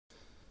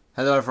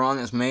Hello everyone,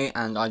 it's me,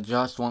 and I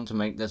just want to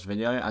make this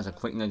video as a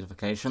quick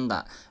notification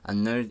that a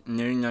new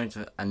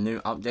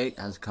update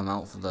has come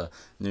out for the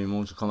new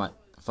Mortal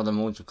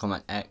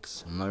Kombat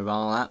X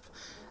mobile app.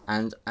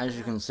 And as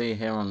you can see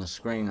here on the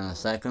screen in a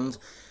second,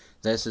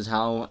 this is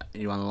how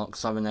you unlock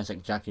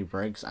Cybernetic Jacqui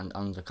Briggs and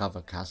Undercover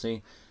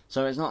Cassie.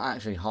 So it's not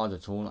actually hard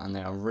at all, and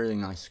they are really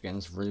nice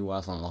skins, really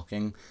worth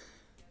unlocking.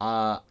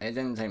 It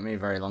didn't take me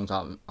very long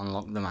to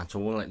unlock them at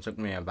all. It took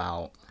me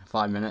about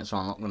 5 minutes to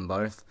unlock them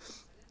both.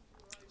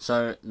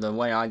 So the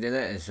way I did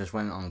it is just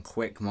went on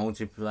quick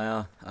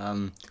multiplayer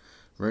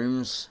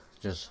rooms,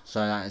 just so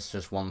that it's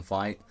just one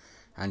fight,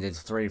 and did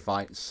 3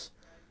 fights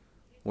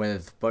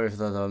with both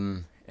of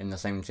them in the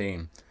same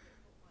team.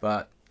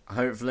 But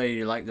hopefully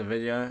you liked the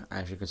video,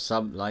 and if you could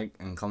sub, like,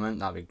 and comment,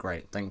 that'd be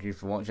great. Thank you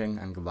for watching,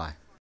 and goodbye.